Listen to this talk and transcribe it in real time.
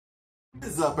What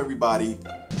is up, everybody?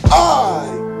 I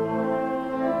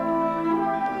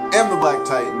am the Black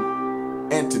Titan,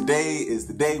 and today is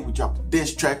the day we dropped a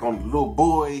diss track on the little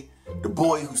boy, the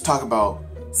boy who's talking about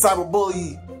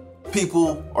cyberbully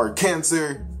people or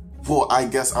cancer. Well, I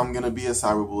guess I'm gonna be a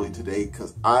cyberbully today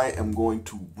because I am going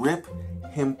to rip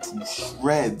him to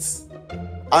shreds.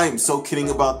 I am so kidding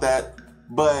about that,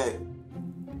 but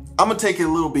I'm gonna take it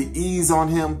a little bit ease on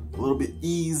him,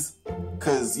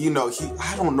 cause you know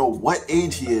I don't know what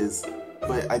age he is,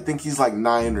 but I think he's like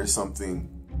 9 or something.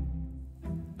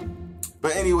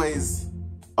 But anyways,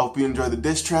 I hope you enjoy the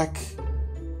diss track,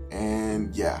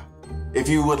 and yeah, if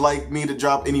you would like me to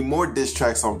drop any more diss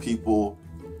tracks on people,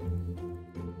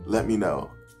 let me know,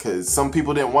 cause some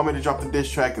people didn't want me to drop the diss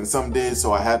track and some did,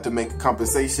 so I had to make a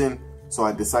compensation. So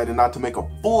I decided not to make a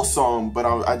full song, but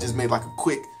I just made like a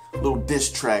quick little diss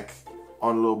track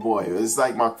on Little Boy. It's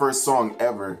like my first song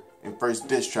ever and first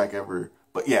diss track ever.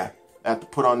 But yeah, I have to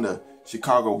put on the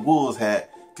Chicago Wolves hat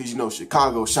because you know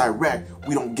Chicago, Chirac,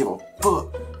 we don't give a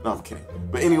fuck. No, I'm kidding.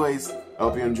 But anyways, I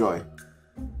hope you enjoy.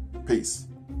 Peace.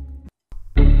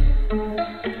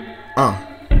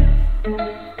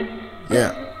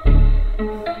 Yeah.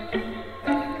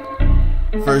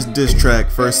 First diss track,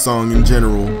 first song in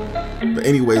general. But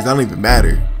anyways, that don't even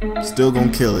matter. Still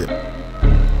gonna kill it.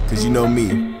 Cause you know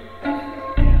me.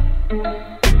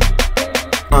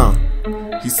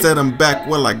 He said I'm back,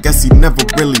 well I guess he never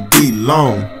really be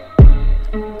long.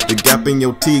 The gap in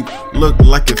your teeth look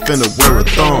like it finna wear a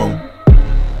thong.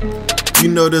 You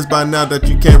know this by now that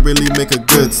you can't really make a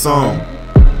good song.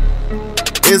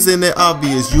 Isn't it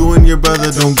obvious you and your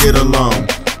brother don't get along?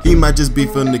 He might just be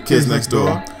from the kids next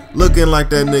door, looking like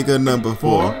that nigga number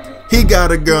 4. He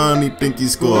got a girl and he think he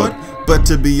scored, but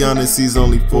to be honest he's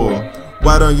only 4.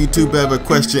 Why don't YouTube ever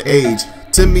question age?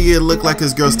 To me it looked like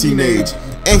his girl's teenage,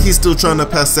 and he's still trying to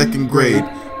pass 2nd grade.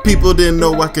 People didn't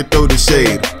know I could throw the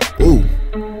shade. Ooh,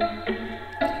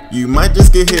 you might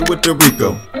just get hit with the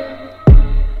R.I.C.O.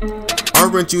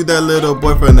 Aren't you that little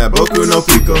boy from that Boku no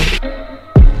Pico?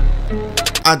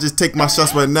 I just take my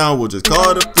shots right now, we'll just call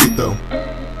it a free throw.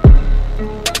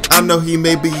 I know he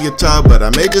may be a child, but I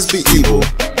may just be evil.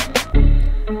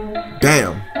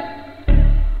 Damn.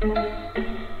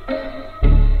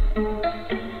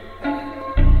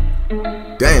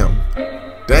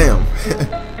 Damn.